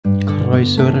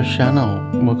Croeso sur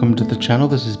channel. Welcome to the channel.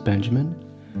 This is Benjamin,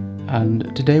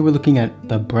 and today we're looking at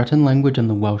the Breton language and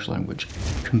the Welsh language,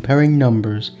 comparing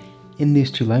numbers in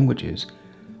these two languages.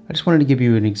 I just wanted to give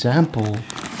you an example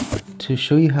to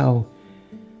show you how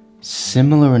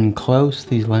similar and close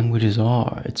these languages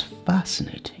are. It's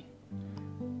fascinating.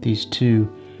 These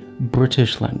two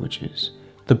British languages,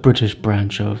 the British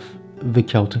branch of the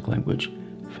Celtic language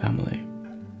family.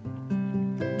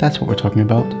 That's what we're talking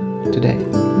about today.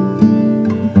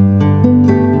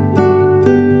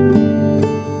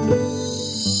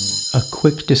 A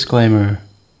quick disclaimer.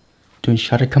 Dwi'n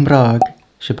siarad Cymraeg,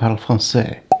 je parle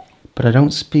français, but I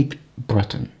don't speak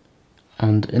Breton.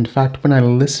 And in fact, when I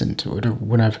listen to it, or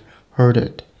when I've heard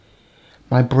it,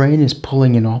 my brain is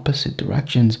pulling in opposite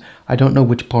directions. I don't know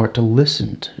which part to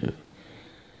listen to.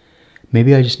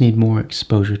 Maybe I just need more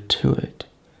exposure to it.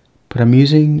 But I'm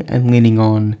using and leaning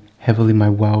on heavily my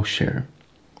Welsh here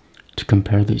to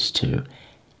compare these two.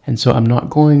 And so I'm not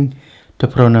going to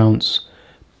pronounce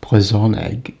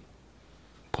Brezhoneg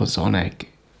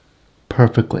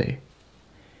perfectly,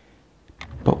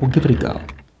 but we'll give it a go.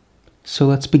 So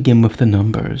let's begin with the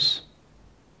numbers.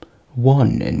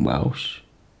 1 in Welsh,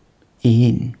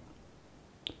 un.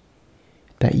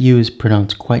 That U is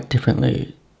pronounced quite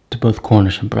differently to both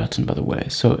Cornish and Breton, by the way.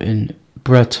 So in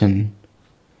Breton,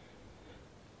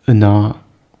 una.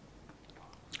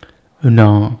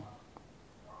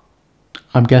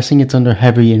 I'm guessing it's under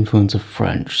heavy influence of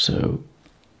French, so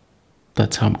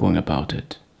that's how I'm going about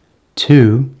it.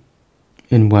 2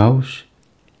 in Welsh,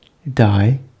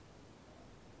 dau,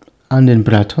 and in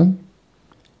Breton,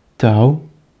 dau.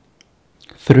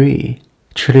 3,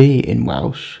 tri in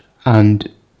Welsh, and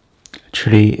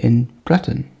tri in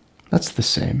Breton. That's the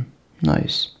same.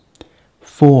 Nice.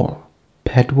 4,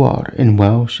 pedwar in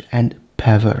Welsh, and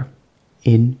pever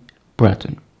in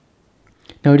Breton.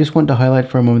 Now I just want to highlight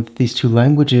for a moment that these two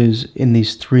languages in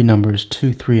these three numbers,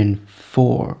 2, 3, and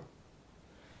 4,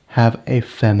 have a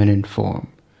feminine form.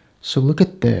 So look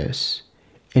at this.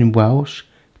 In Welsh,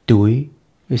 dwy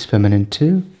is feminine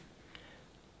 2,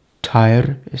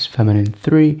 tair is feminine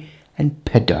 3, and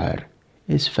pedair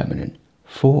is feminine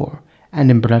 4.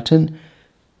 And in Breton,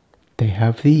 they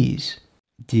have these.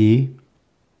 Du,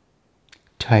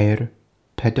 tair,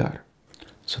 pedair.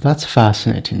 So that's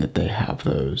fascinating that they have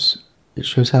those. It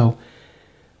shows how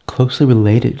closely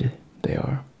related they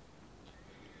are.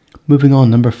 Moving on,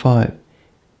 number 5.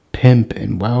 Pimp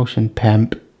in Welsh and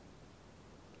pemp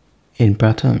in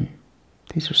Breton.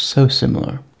 These are so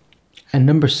similar. And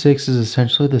number 6 is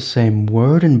essentially the same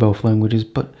word in both languages,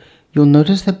 but you'll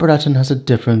notice that Breton has a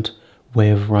different way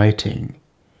of writing.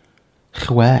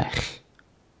 Chwech.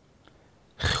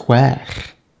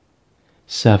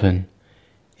 7.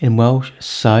 In Welsh,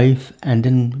 saith, and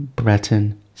in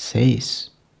Breton,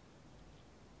 seis.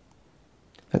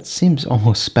 That seems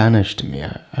almost Spanish to me.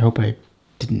 I hope I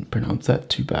didn't pronounce that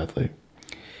too badly.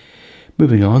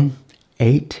 Moving on.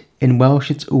 8. In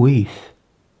Welsh, it's wyth.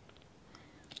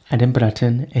 And in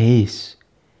Breton, eis.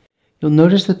 You'll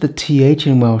notice that the TH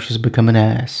in Welsh has become an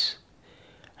S.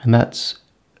 And that's,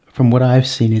 from what I've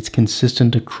seen, it's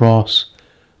consistent across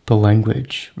the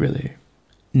language, really.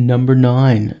 Number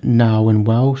 9, now in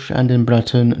Welsh, and in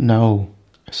Breton, now.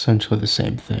 Essentially the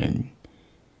same thing.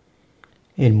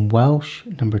 In Welsh,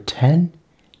 number 10,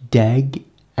 deg,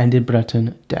 and in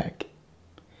Breton, deg.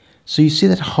 So you see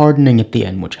that hardening at the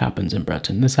end, which happens in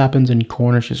Breton. This happens in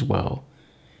Cornish as well.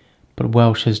 But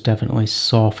Welsh has definitely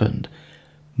softened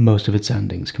most of its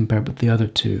endings compared with the other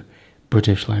two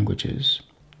British languages.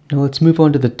 Now let's move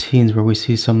on to the teens, where we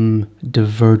see some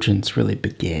divergence really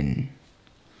begin.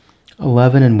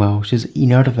 11 in Welsh is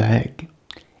unarddeg,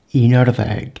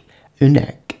 uneg.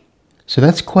 So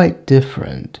that's quite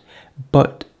different,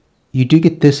 but you do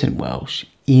get this in Welsh,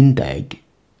 undeg,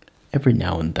 every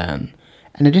now and then.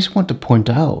 And I just want to point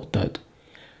out that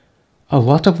a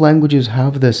lot of languages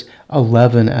have this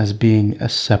 11 as being a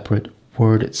separate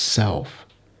word itself,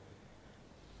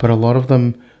 but a lot of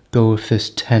them go with this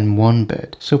 10-1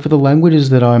 bit. So for the languages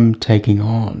that I'm taking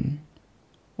on,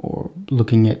 or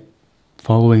looking at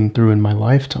following through in my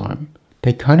lifetime,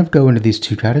 they kind of go into these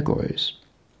two categories.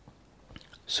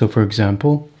 So for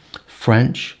example,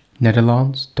 French,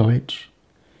 Netherlands, Deutsch,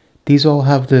 these all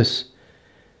have this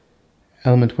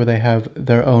element where they have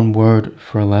their own word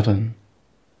for 11,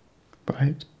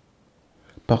 right?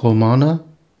 But Romana,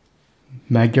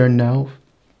 Magyar now,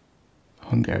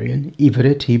 Hungarian,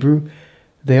 Ivrit, Hebrew,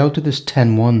 they all do this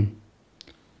 10-1,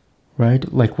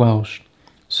 right? Like Welsh.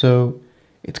 So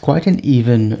it's quite an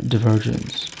even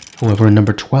divergence. However, in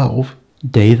number 12,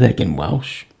 deuddeg in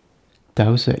Welsh,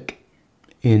 dawseg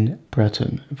in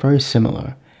Breton, very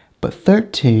similar. But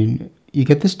 13, you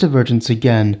get this divergence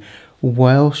again.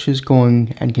 Welsh is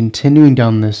going and continuing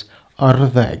down this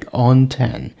arddeg on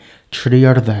 10, tri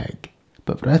arddeg,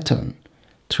 but Breton,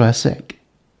 treseg.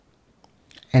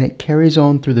 And it carries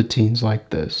on through the teens like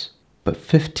this. But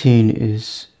 15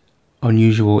 is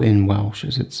unusual in Welsh,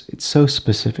 as it's so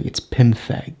specific. It's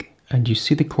pymtheg, and you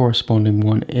see the corresponding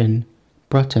one in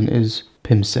Breton is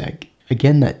pymseg.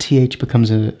 Again, that th becomes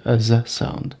a z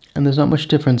sound, and there's not much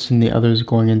difference in the others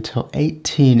going until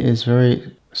 18 is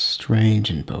very strange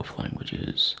in both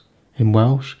languages. In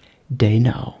Welsh,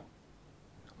 deunaw,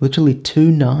 literally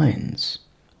 2 nines,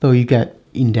 though you get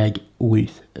undeg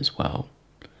wyth as well.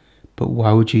 But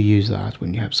why would you use that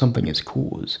when you have something as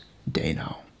cool as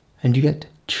deunaw? And you get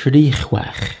tri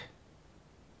chwech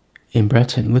in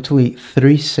Breton, literally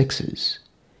 3 sixes.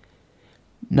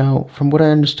 Now, from what I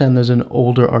understand, there's an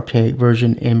older archaic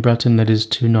version in Breton that is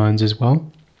 2 nines as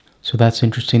well. So that's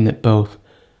interesting that both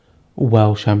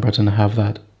Welsh and Breton have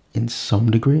that in some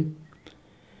degree.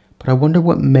 But I wonder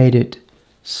what made it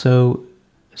so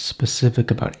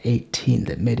specific about 18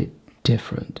 that made it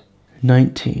different.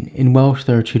 19. In Welsh,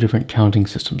 there are 2 different counting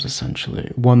systems,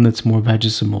 essentially. One that's more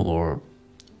vigesimal or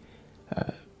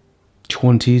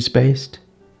 20s based,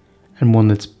 and one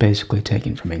that's basically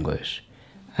taken from English.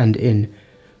 And in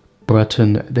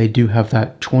Breton, they do have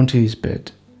that 20s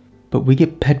bit, but we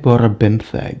get pedwar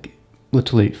bymtheg,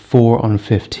 literally 4 on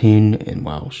 15 in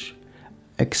Welsh.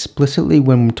 Explicitly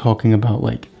when we're talking about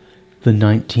like the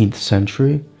 19th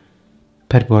century,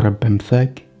 pedwar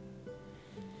bymtheg,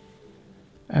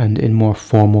 and in more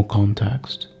formal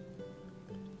context.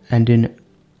 And in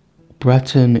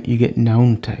Breton, you get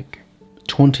naunteg.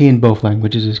 20 in both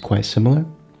languages is quite similar.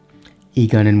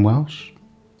 Ugain in Welsh,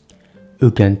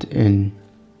 ugent in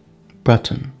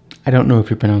Breton. I don't know if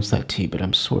you pronounce that T, but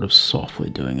I'm sort of softly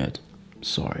doing it.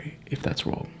 Sorry if that's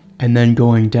wrong. And then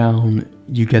going down,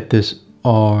 you get this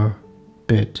R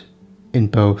bit in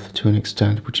both to an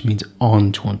extent, which means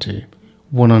on 20,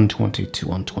 1 on 20,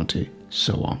 2 on 20,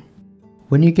 so on.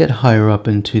 When you get higher up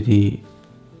into the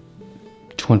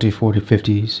 20, 40,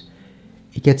 50s,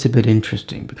 it gets a bit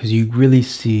interesting because you really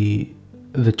see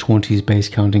the 20s base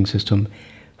counting system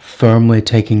firmly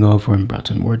taking over in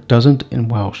Breton, where it doesn't in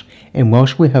Welsh. In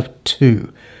Welsh we have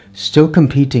 2, still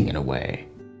competing in a way.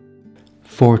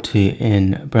 40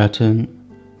 in Breton,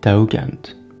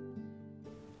 dawgant.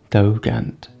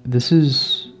 Dawgant. This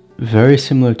is very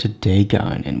similar to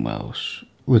deugain in Welsh,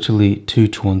 literally 2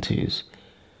 20s.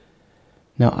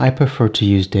 Now I prefer to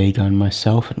use deugain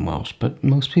myself in Welsh, but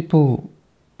most people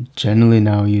generally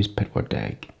now use pedwar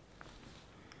deg.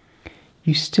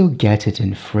 You still get it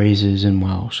in phrases in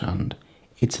Welsh, and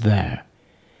it's there.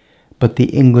 But the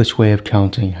English way of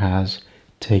counting has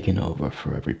taken over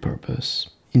for every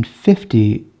purpose. In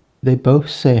 50, they both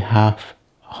say half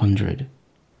 100.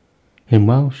 In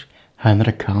Welsh,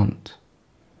 hanner cant.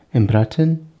 In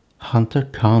Breton, hanter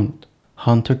cant.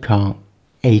 Hanter cant.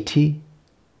 80.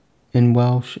 In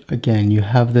Welsh, again, you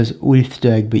have this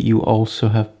wythdeg, but you also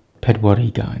have pedwar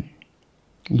ugain.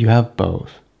 You have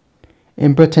both.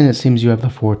 In Breton, it seems you have the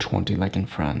 420, like in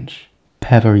French.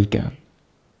 Pedwar ugain.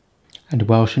 And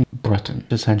Welsh and Breton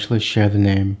essentially share the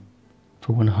name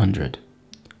for 100.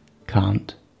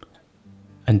 Cant.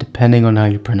 And depending on how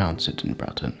you pronounce it in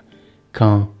Breton,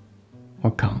 can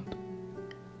or can't.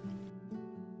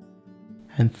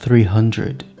 And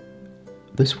 300.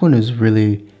 This one is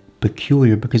really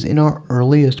peculiar because in our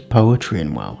earliest poetry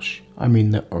in Welsh, I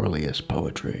mean the earliest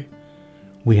poetry,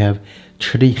 we have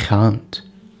tri chant,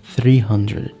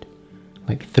 300,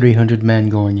 like 300 men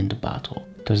going into battle.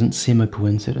 Doesn't seem a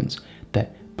coincidence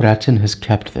that Breton has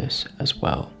kept this as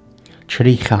well.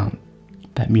 Tri chant,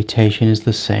 that mutation is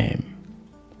the same,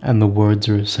 and the words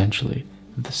are essentially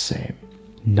the same.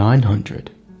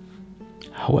 900,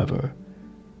 however,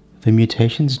 the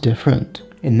mutation's different.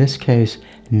 In this case,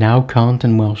 now cant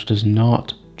in Welsh does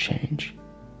not change.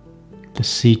 The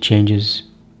C changes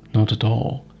not at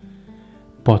all.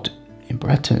 But in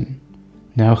Breton,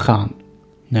 now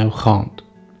chant,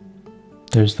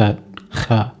 there's that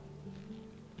cha.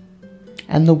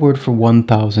 And the word for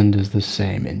 1000 is the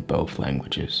same in both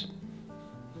languages.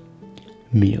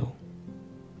 Meal.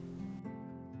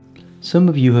 Some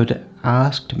of you had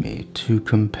asked me to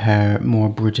compare more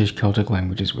British Celtic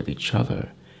languages with each other,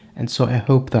 and so I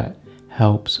hope that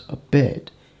helps a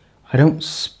bit. I don't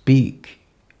speak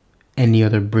any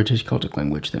other British Celtic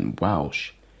language than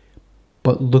Welsh,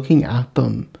 but looking at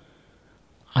them,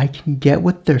 I can get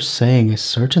what they're saying,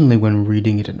 certainly when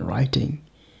reading it and writing.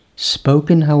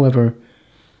 Spoken, however,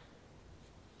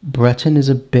 Breton is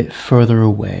a bit further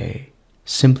away,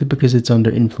 simply because it's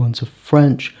under influence of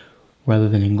French rather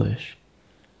than English.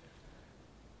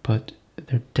 But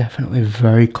they're definitely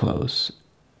very close,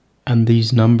 and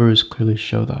these numbers clearly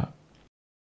show that.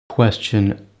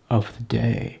 Question of the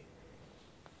day.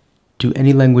 Do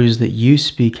any languages that you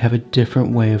speak have a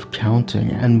different way of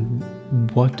counting, and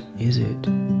what is it?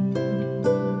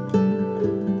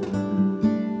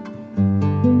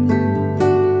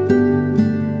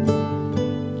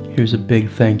 Here's a big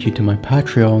thank you to my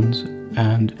Patreons,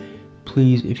 and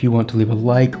please, if you want to leave a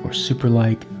like or super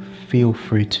like, feel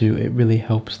free to. It really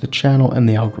helps the channel and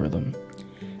the algorithm.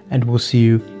 And we'll see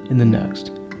you in the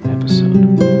next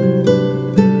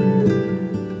episode.